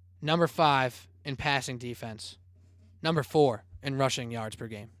 Number 5 in passing defense. Number 4 in rushing yards per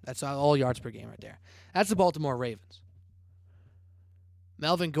game. That's all yards per game right there. That's the Baltimore Ravens.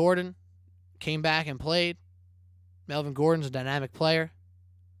 Melvin Gordon came back and played. Melvin Gordon's a dynamic player.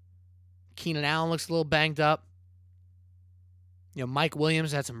 Keenan Allen looks a little banged up. Mike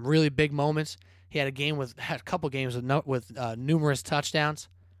Williams had some really big moments. He had a couple games with numerous touchdowns.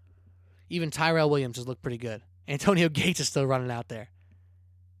 Even Tyrell Williams has looked pretty good. Antonio Gates is still running out there.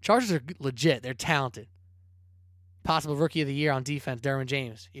 Chargers are legit. They're talented. Possible rookie of the year on defense, Derwin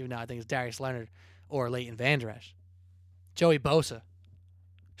James, even though I think it's Darius Leonard or Leighton Vander Esch. Joey Bosa.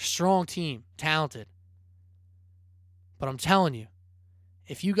 Strong team. Talented. But I'm telling you,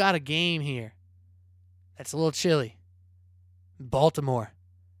 if you got a game here that's a little chilly, Baltimore,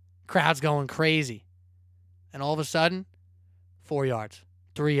 crowd's going crazy, and all of a sudden, 4 yards,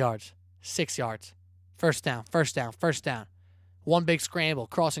 3 yards, 6 yards, first down, one big scramble,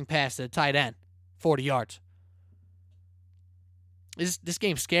 crossing pass to the tight end, 40 yards. This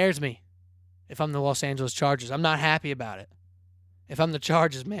game scares me if I'm the Los Angeles Chargers. I'm not happy about it. If I'm the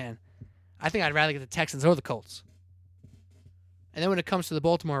Chargers, man, I think I'd rather get the Texans or the Colts. And then when it comes to the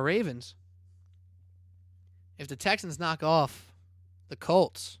Baltimore Ravens, if the Texans knock off the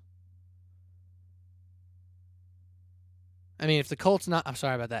Colts, if the Colts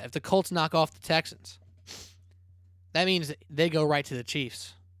knock off the Texans, that means they go right to the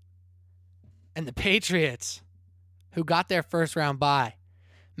Chiefs. And the Patriots, who got their first round bye,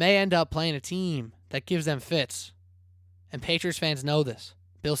 may end up playing a team that gives them fits. And Patriots fans know this.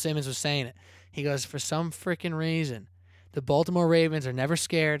 Bill Simmons was saying it. He goes, for some freaking reason, the Baltimore Ravens are never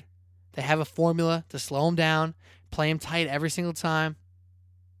scared. They have a formula to slow them down, play them tight every single time.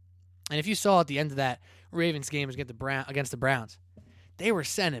 And if you saw at the end of that Ravens game against the Browns, they were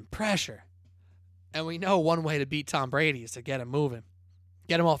sending pressure. And we know one way to beat Tom Brady is to get him moving,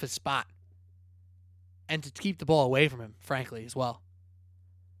 get him off his spot, and to keep the ball away from him, frankly, as well.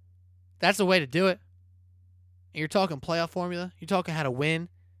 That's the way to do it. And you're talking playoff formula. You're talking how to win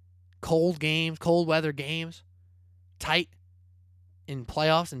cold games, cold weather games, tight in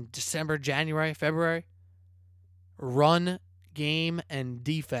playoffs in December, January, February. Run, game, and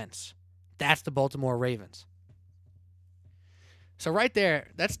defense. That's the Baltimore Ravens. So right there,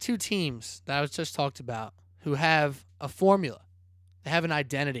 that's two teams that I was just talked about who have a formula. They have an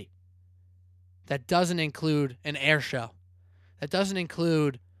identity that doesn't include an air show. That doesn't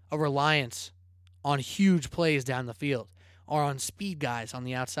include a reliance on huge plays down the field or on speed guys on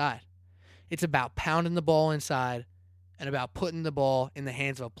the outside. It's about pounding the ball inside and about putting the ball in the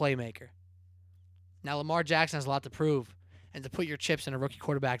hands of a playmaker. Now, Lamar Jackson has a lot to prove, and to put your chips in a rookie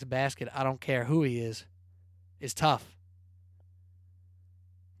quarterback's basket, I don't care who he is tough.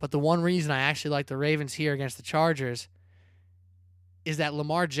 But the one reason I actually like the Ravens here against the Chargers is that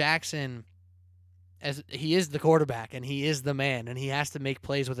Lamar Jackson, as he is the quarterback and he is the man and he has to make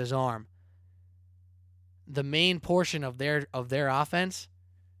plays with his arm, the main portion of their offense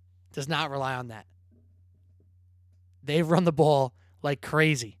does not rely on that. They've run the ball like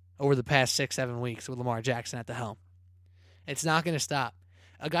crazy over the past 6-7 weeks with Lamar Jackson at the helm. It's not going to stop.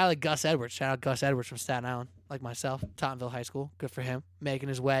 A guy like Gus Edwards, shout out Gus Edwards from Staten Island, like myself, Tottenville High School, good for him, making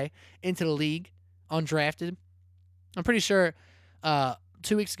his way into the league, undrafted. I'm pretty sure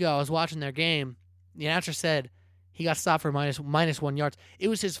 2 weeks ago I was watching their game. The announcer said he got stopped for minus 1 yards. It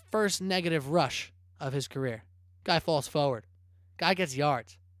was his first negative rush of his career. Guy falls forward. Guy gets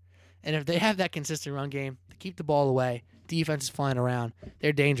yards. And if they have that consistent run game, to keep the ball away, defense is flying around,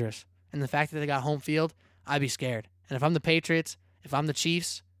 they're dangerous. And the fact that they got home field, I'd be scared. And if I'm the Patriots, if I'm the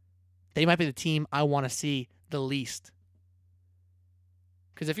Chiefs, they might be the team I want to see the least.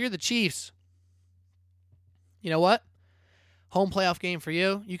 Because if you're the Chiefs, you know what? Home playoff game for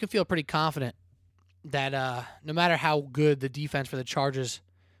you, you can feel pretty confident that no matter how good the defense for the Chargers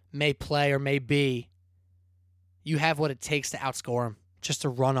may play or may be, you have what it takes to outscore them, just to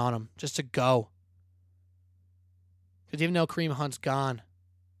run on them, just to go. Because even though Kareem Hunt's gone,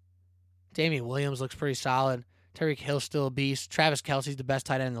 Damian Williams looks pretty solid. Tyreek Hill's still a beast. Travis Kelce's the best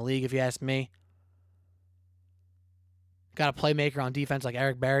tight end in the league, if you ask me. Got a playmaker on defense like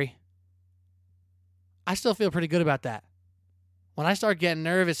Eric Berry. I still feel pretty good about that. When I start getting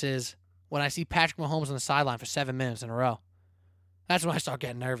nervous is when I see Patrick Mahomes on the sideline for 7 minutes in a row. That's when I start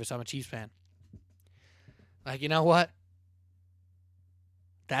getting nervous. I'm a Chiefs fan. Like, you know what?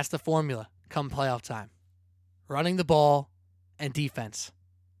 That's the formula come playoff time. Running the ball and defense.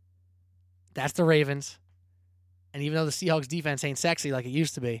 That's the Ravens. And even though the Seahawks defense ain't sexy like it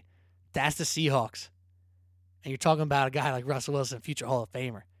used to be, that's the Seahawks. And you're talking about a guy like Russell Wilson, future Hall of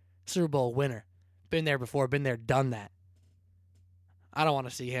Famer, Super Bowl winner. Been there before, been there, done that. I don't want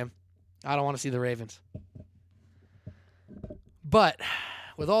to see him. I don't want to see the Ravens. But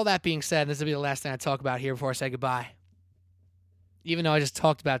with all that being said, this will be the last thing I talk about here before I say goodbye. Even though I just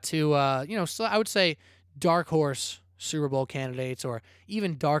talked about two, so I would say dark horse Super Bowl candidates or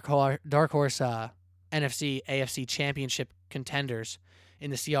even dark horse NFC, AFC championship contenders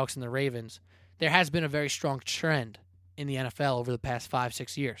in the Seahawks and the Ravens, there has been a very strong trend in the NFL over the past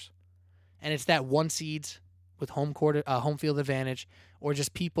 5-6 years. And it's that one seeds with home field advantage or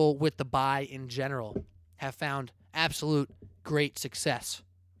just people with the bye in general have found absolute great success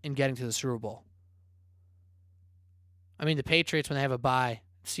in getting to the Super Bowl. I mean, the Patriots, when they have a bye,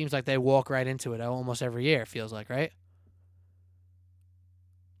 it seems like they walk right into it almost every year, it feels like, right?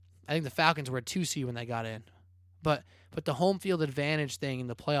 I think the Falcons were a 2 seed when they got in. But the home field advantage thing in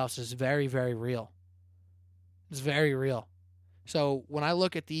the playoffs is very, very real. It's very real. So when I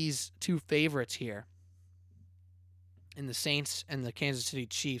look at these two favorites here in the Saints and the Kansas City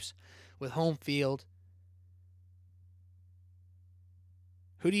Chiefs with home field,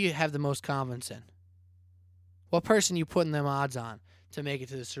 who do you have the most confidence in? What person you putting them odds on to make it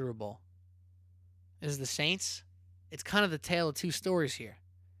to the Super Bowl? Is it the Saints? It's kind of the tale of two stories here.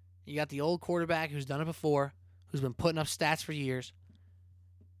 You got the old quarterback who's done it before, who's been putting up stats for years,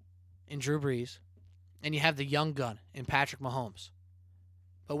 in Drew Brees, and you have the young gun in Patrick Mahomes.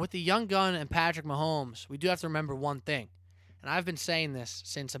 But with the young gun and Patrick Mahomes, we do have to remember one thing, and I've been saying this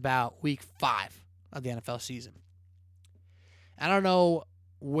since about week 5 of the NFL season. I don't know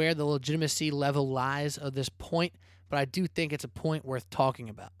where the legitimacy level lies at this point, but I do think it's a point worth talking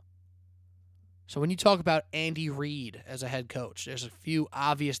about. So when you talk about Andy Reid as a head coach, there's a few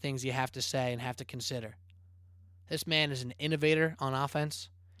obvious things you have to say and have to consider. This man is an innovator on offense.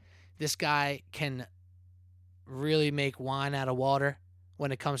 This guy can really make wine out of water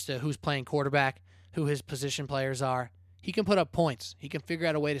when it comes to who's playing quarterback, who his position players are. He can put up points. He can figure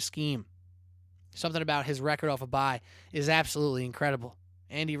out a way to scheme. Something about his record off a bye is absolutely incredible.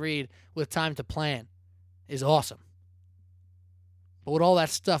 Andy Reid, with time to plan, is awesome. But with all that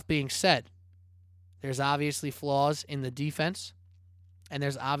stuff being said, there's obviously flaws in the defense, and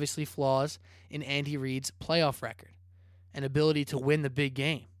there's obviously flaws in Andy Reid's playoff record and ability to win the big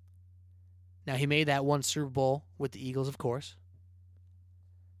game. Now, he made that one Super Bowl with the Eagles, of course,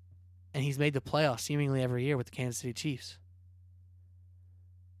 and he's made the playoffs seemingly every year with the Kansas City Chiefs.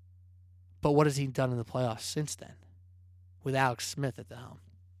 But what has he done in the playoffs since then with Alex Smith at the helm?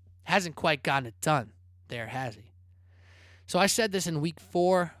 Hasn't quite gotten it done there, has he? So I said this in week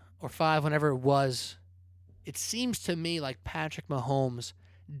 4 or 5, whenever it was. It seems to me like Patrick Mahomes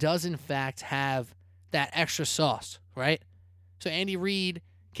does, in fact, have that extra sauce, right? So Andy Reid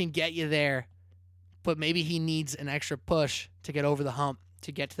can get you there, but maybe he needs an extra push to get over the hump,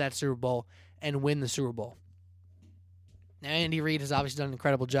 to get to that Super Bowl and win the Super Bowl. Now, Andy Reid has obviously done an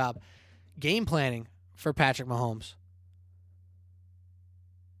incredible job game planning for Patrick Mahomes.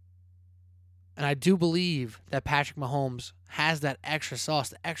 And I do believe that Patrick Mahomes has that extra sauce,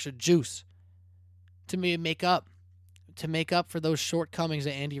 the extra juice to make up for those shortcomings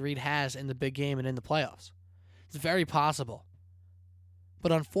that Andy Reid has in the big game and in the playoffs. It's very possible.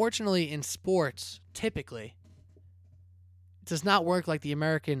 But unfortunately in sports, typically, it does not work like the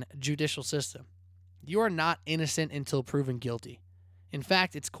American judicial system. You are not innocent until proven guilty. In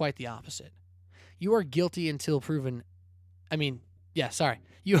fact, it's quite the opposite. You are guilty until proven...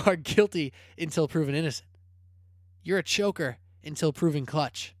 You are guilty until proven innocent. You're a choker until proven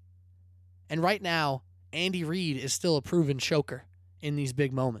clutch. And right now, Andy Reid is still a proven choker in these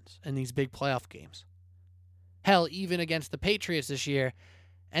big moments, in these big playoff games. Hell, even against the Patriots this year,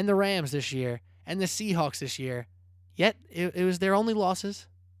 and the Rams this year, and the Seahawks this year, yet it was their only losses.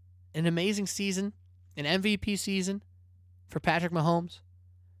 An amazing season, an MVP season for Patrick Mahomes.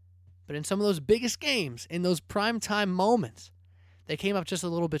 But in some of those biggest games, in those primetime moments, they came up just a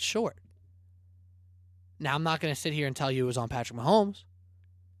little bit short. Now, I'm not going to sit here and tell you it was on Patrick Mahomes,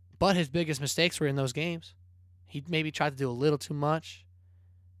 but his biggest mistakes were in those games. He maybe tried to do a little too much.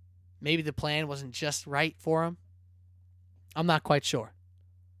 Maybe the plan wasn't just right for him. I'm not quite sure.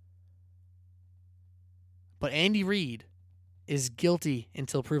 But Andy Reid is guilty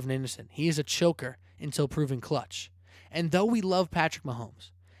until proven innocent. He is a choker until proven clutch. And though we love Patrick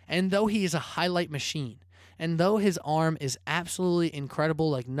Mahomes, and though he is a highlight machine, and though his arm is absolutely incredible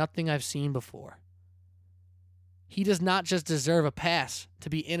like nothing I've seen before, he does not just deserve a pass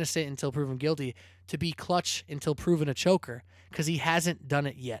to be innocent until proven guilty, to be clutch until proven a choker, because he hasn't done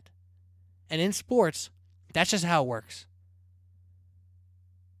it yet. And in sports, that's just how it works.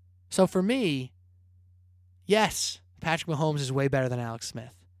 So for me, yes, Patrick Mahomes is way better than Alex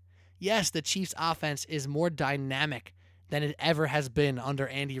Smith. Yes, the Chiefs' offense is more dynamic than it ever has been under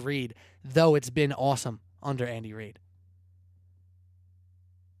Andy Reid, though it's been awesome under Andy Reid.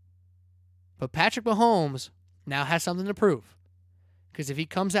 But Patrick Mahomes now has something to prove. Because if he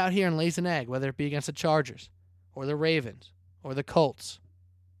comes out here and lays an egg, whether it be against the Chargers or the Ravens or the Colts,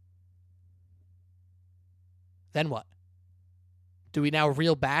 then what? Do we now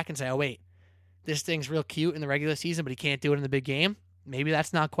reel back and say, oh, wait, this thing's real cute in the regular season, but he can't do it in the big game? Maybe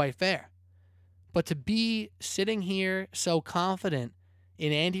that's not quite fair. But to be sitting here so confident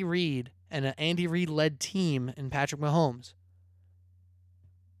in Andy Reid and an Andy Reid-led team in Patrick Mahomes,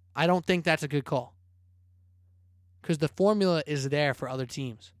 I don't think that's a good call. Because the formula is there for other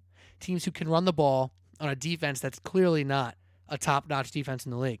teams. Teams who can run the ball on a defense that's clearly not a top-notch defense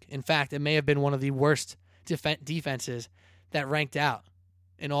in the league. In fact, it may have been one of the worst defenses that ranked out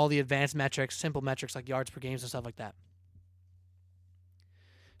in all the advanced metrics, simple metrics like yards per games and stuff like that.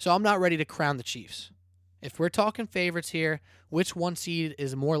 So I'm not ready to crown the Chiefs. If we're talking favorites here, which one seed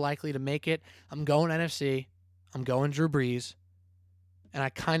is more likely to make it? I'm going NFC. I'm going Drew Brees. And I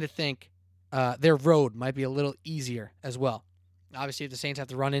kind of think their road might be a little easier as well. Obviously, if the Saints have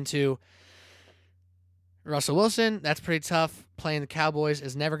to run into Russell Wilson, that's pretty tough. Playing the Cowboys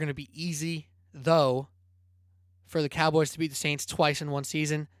is never going to be easy, though. For the Cowboys to beat the Saints twice in one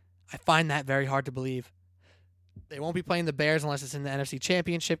season, I find that very hard to believe. They won't be playing the Bears unless it's in the NFC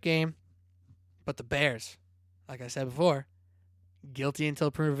Championship game. But the Bears, like I said before, guilty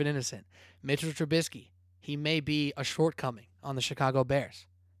until proven innocent. Mitchell Trubisky, he may be a shortcoming on the Chicago Bears.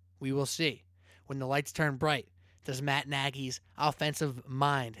 We will see. When the lights turn bright, does Matt Nagy's offensive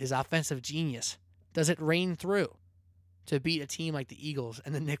mind, his offensive genius, does it rain through to beat a team like the Eagles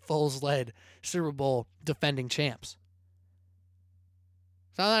and the Nick Foles-led Super Bowl defending champs?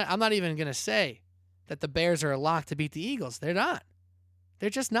 So I'm not even going to say that the Bears are a lock to beat the Eagles. They're not. They're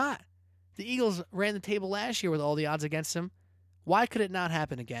just not. The Eagles ran the table last year with all the odds against them. Why could it not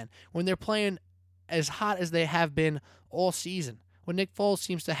happen again when they're playing as hot as they have been all season? When Nick Foles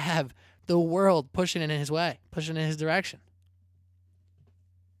seems to have the world pushing in his way, pushing in his direction.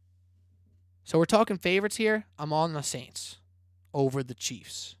 So we're talking favorites here. I'm on the Saints over the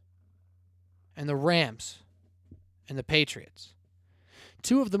Chiefs and the Rams and the Patriots.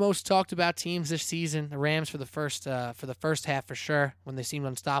 Two of the most talked about teams this season. The Rams for the first half for sure, when they seemed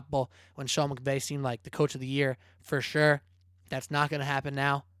unstoppable, when Sean McVay seemed like the coach of the year for sure. That's not going to happen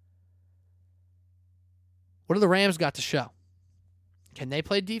now. What do the Rams got to show? Can they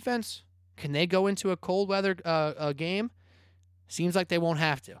play defense? Can they go into a cold weather game? Seems like they won't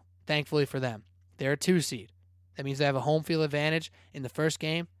have to. Thankfully for them. They're a 2 seed. That means they have a home field advantage in the first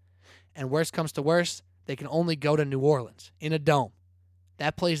game. And worst comes to worst, they can only go to New Orleans in a dome.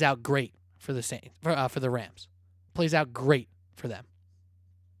 That plays out great for the Saints, for the Rams. Plays out great for them.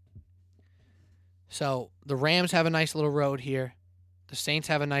 So the Rams have a nice little road here. The Saints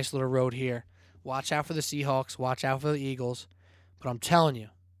have a nice little road here. Watch out for the Seahawks. Watch out for the Eagles. But I'm telling you,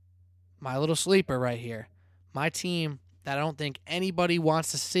 my little sleeper right here, my team that I don't think anybody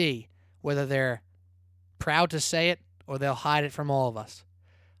wants to see, whether they're proud to say it or they'll hide it from all of us.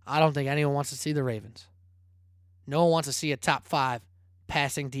 I don't think anyone wants to see the Ravens. No one wants to see a top 5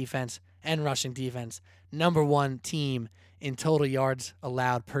 passing defense and rushing defense, number 1 team in total yards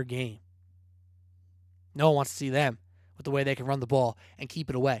allowed per game. No one wants to see them with the way they can run the ball and keep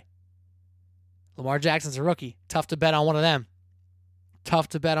it away. Lamar Jackson's a rookie. Tough to bet on one of them.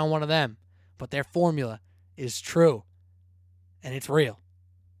 But their formula is true, and it's real.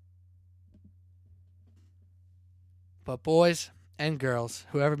 But boys and girls,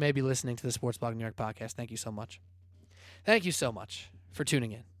 whoever may be listening to the Sports Blog New York podcast, thank you so much. Thank you so much for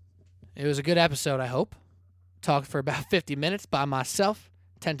tuning in. It was a good episode, I hope. Talked for about 50 minutes by myself.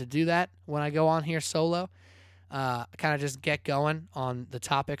 Tend to do that when I go on here solo. Kind of just get going on the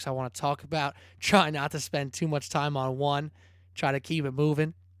topics I want to talk about. Try not to spend too much time on one. Try to keep it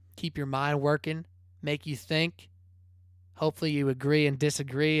moving. Keep your mind working. Make you think. Hopefully you agree and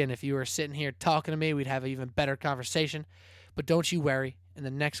disagree. And if you were sitting here talking to me, we'd have an even better conversation. But don't you worry. In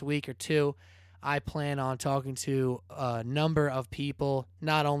the next week or two, I plan on talking to a number of people,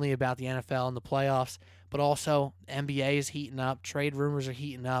 not only about the NFL and the playoffs, but also NBA is heating up. Trade rumors are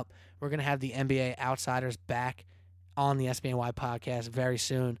heating up. We're going to have the NBA Outsiders back on the SBNY podcast very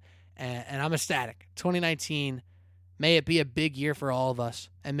soon. And I'm ecstatic. 2019, may it be a big year for all of us,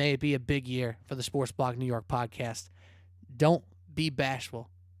 and may it be a big year for the Sports Blog New York podcast. Don't be bashful.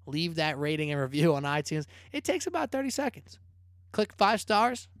 Leave that rating and review on iTunes. It takes about 30 seconds. Click 5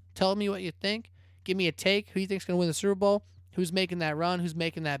 stars. Tell me what you think. Give me a take. Who you think's going to win the Super Bowl? Who's making that run? Who's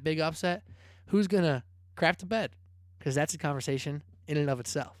making that big upset? Who's going to crap the bed? Because that's a conversation in and of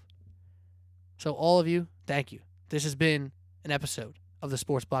itself. So all of you, thank you. This has been an episode of the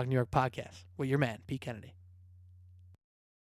Sports Blog New York podcast with your man, Pete Kennedy.